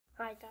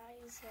Hi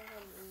guys,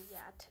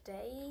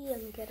 today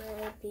I'm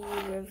gonna be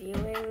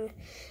reviewing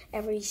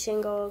every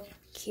single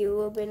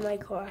cube in my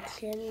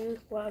collection,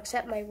 well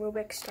except my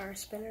Rubik's Star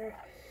Spinner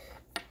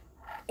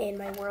and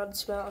my world's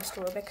smallest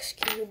Rubik's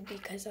Cube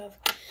because of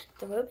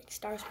the Rubik's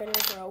Star Spinner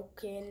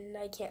broke and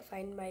I can't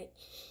find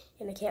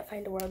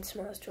the world's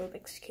smallest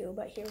Rubik's Cube,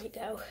 but here we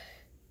go.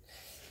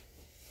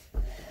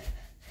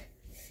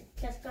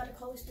 Just gotta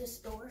close this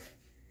door.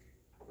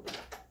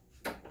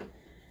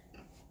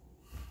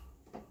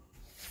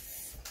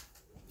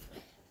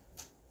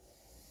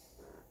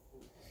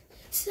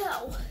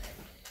 So,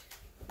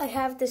 I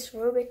have this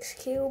Rubik's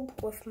Cube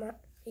with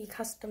a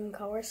custom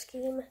color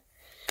scheme,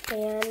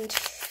 and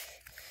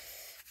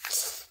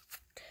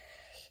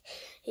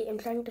I'm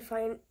trying to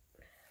find,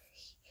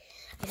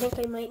 I think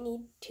I might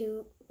need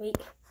to, wait,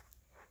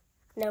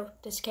 no,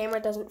 this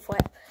camera doesn't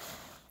flip.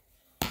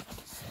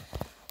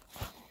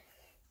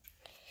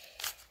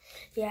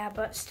 Yeah,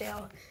 but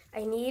still,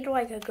 I need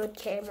like a good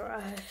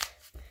camera.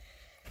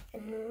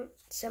 And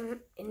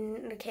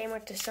the camera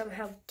to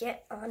somehow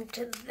get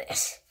onto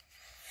this.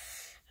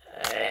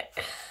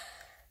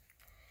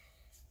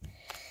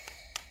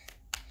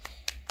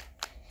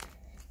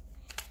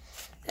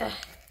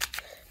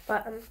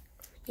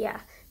 Yeah,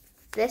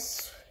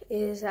 this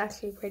is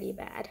actually pretty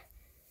bad.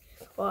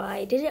 Well,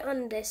 I did it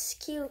on this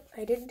cube.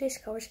 I did this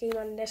color scheme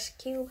on this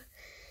cube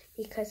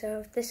because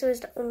this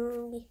was the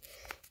only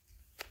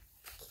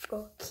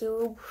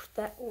cube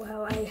that,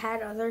 well, I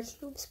had other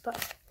cubes,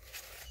 but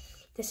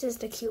this is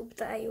the cube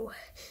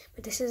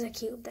this is a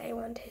cube that I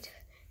wanted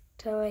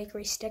to like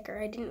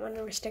resticker. I didn't want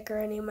to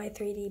resticker any of my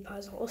 3D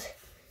puzzles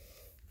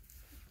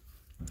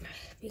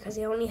because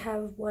I only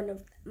have one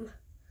of them.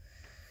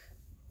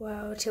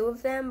 Well, two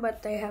of them,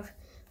 but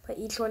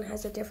each one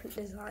has a different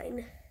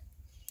design.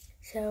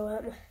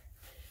 So,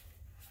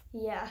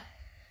 yeah.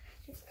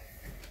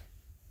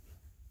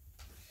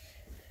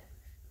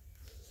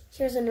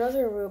 Here's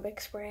another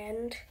Rubik's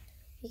brand.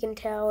 You can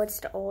tell it's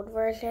the old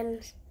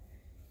version.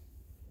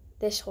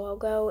 This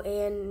logo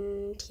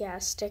and yeah,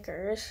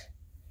 stickers.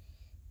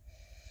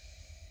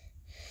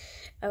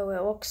 Oh,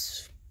 it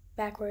looks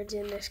backwards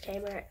in this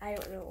camera. I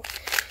don't know,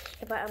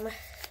 but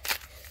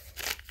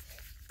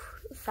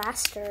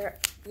faster.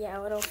 Yeah,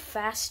 a little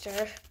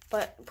faster,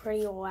 but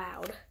pretty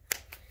loud.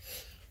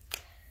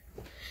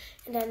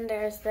 And then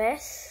there's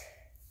this,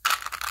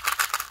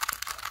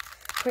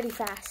 pretty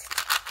fast,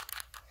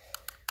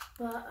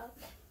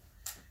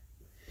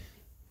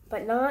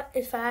 but not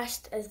as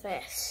fast as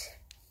this.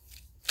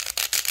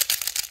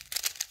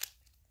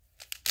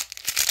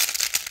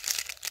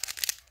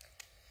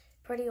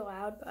 Pretty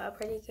loud, but a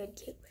pretty good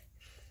cube.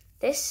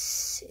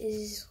 This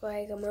is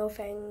like a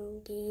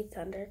Mofengi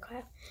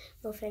Thunderclap.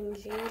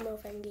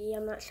 Mofengi,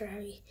 I'm not sure how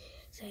you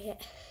say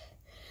it.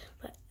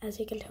 But as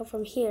you can tell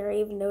from here, I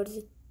even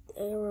noticed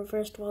a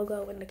reversed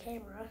logo in the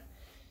camera.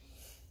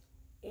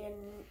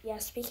 And yeah,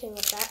 speaking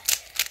of that,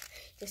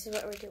 this is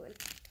what we're doing.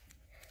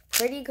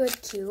 Pretty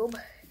good cube.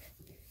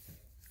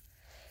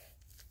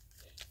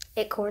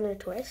 It corner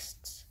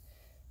twists.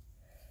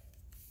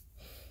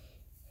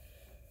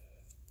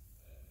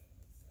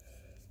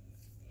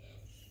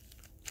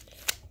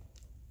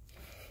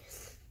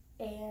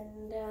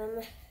 And,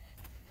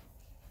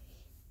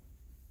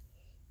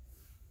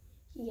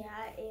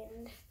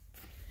 and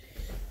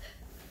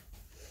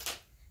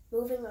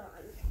moving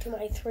on to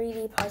my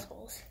 3D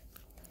puzzles.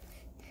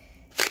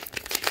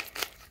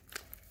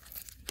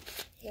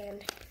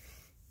 And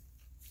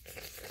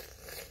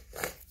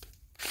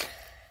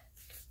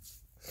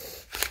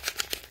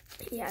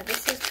yeah,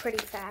 this is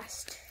pretty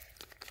fast,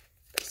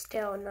 but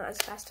still not as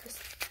fast as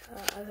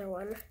the other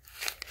one.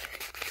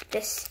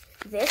 This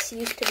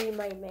used to be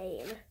my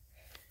main,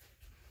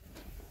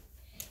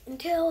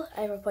 until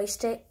I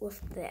replaced it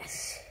with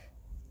this.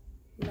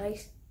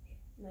 Nice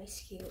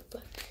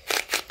cube.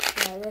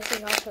 Yeah, this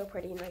is also a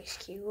pretty nice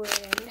cube,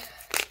 and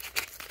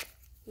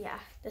yeah,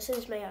 this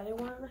is my other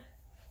one.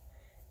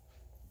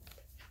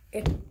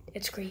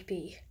 It's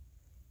creepy.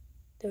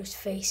 Those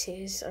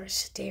faces are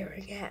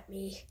staring at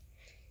me.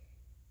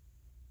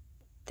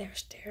 They're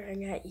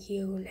staring at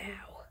you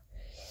now.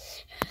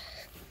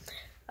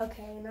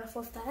 Okay, enough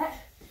of that.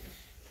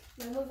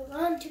 Now moving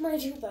on to my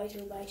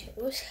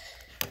 2x2x2s.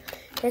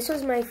 This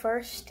was my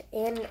first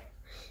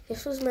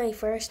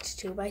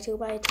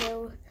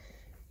 2x2x2,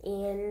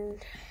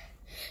 and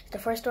the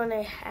first one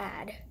I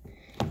had,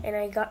 and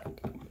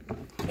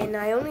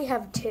I only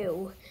have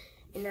two,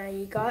 and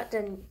I got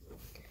the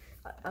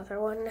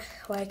other one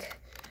like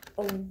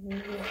a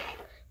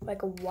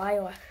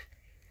while.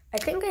 I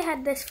think I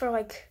had this for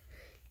like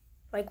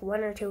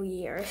 1 or 2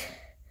 years.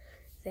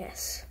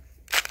 This,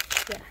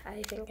 yeah,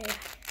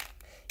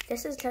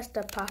 this is just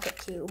a pocket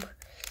cube.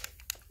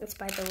 It's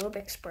by the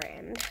Rubik's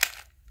brand.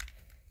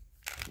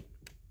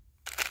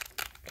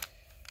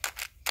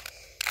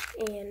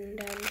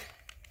 And,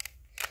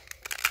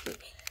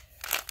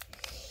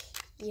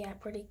 yeah,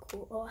 pretty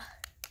cool.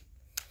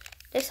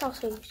 This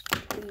also used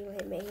to be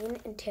my main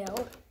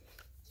until,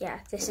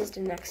 yeah, this is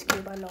the next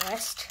cube on the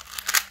list.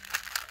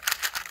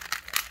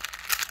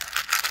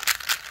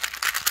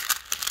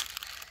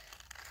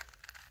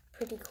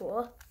 pretty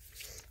cool.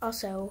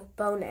 Also,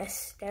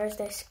 bonus, there's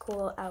this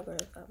cool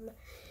algorithm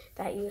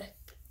that you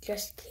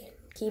just can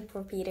keep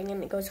repeating,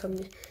 and it goes from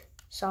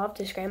solved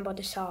to scrambled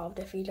to solved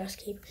if you just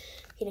keep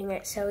repeating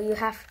it. So you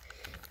have,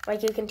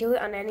 like, you can do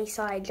it on any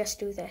side, just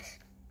do this.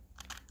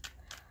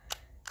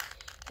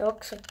 It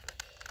looks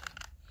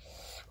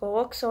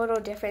a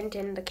little different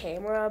in the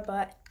camera,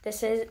 but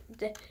this is,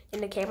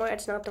 in the camera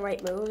it's not the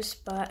right moves,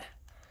 but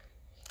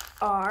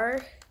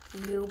R,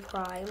 U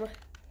prime,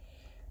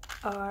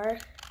 R,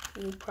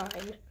 U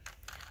prime,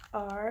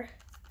 R,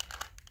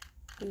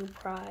 U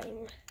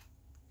prime.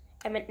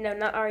 I meant, no,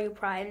 not RU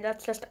prime,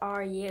 that's just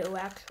RU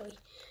actually.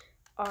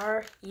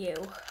 RU,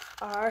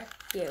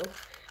 RU,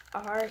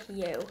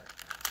 RU,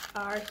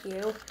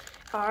 RU,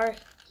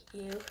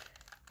 RU,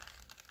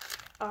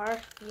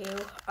 RU,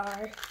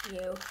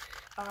 RU,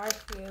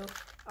 RU,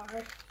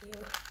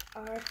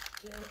 RU,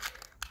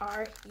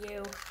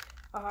 RU,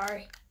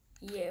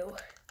 RU.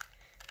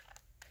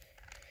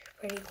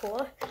 Pretty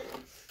cool.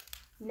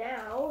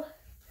 Now,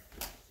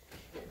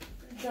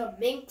 the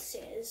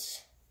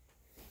minxes.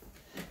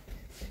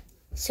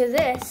 So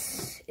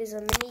this is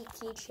a mini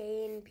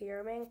keychain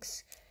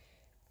Pyraminx,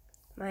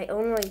 my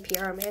only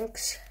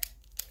Pyraminx.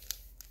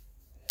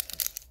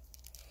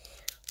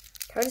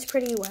 Turns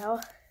pretty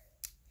well.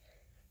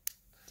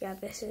 Yeah,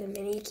 this is a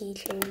mini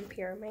keychain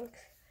Pyraminx.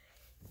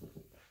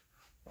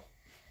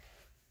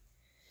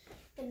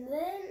 And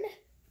then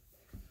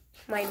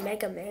my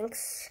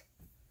Megaminx,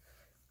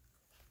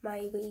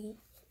 my wee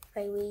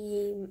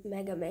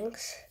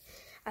Megaminx,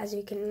 as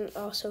you can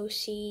also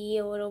see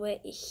a little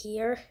bit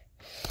here.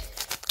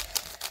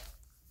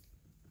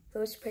 It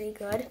was pretty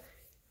good.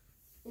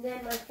 And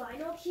then my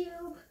final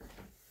cube,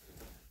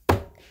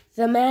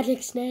 the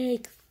Magic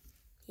Snake.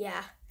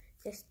 Yeah,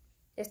 this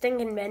thing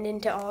can bend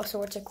into all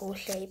sorts of cool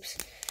shapes.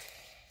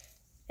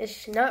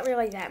 It's not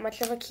really that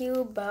much of a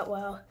cube, but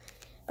well,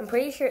 I'm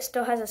pretty sure it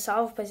still has a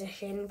solve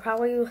position.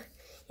 Probably,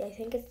 yeah, I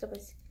think it's the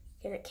position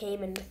it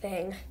came in the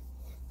thing.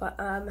 But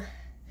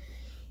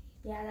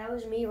yeah, that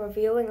was me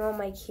reviewing all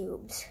my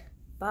cubes.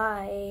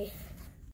 Bye.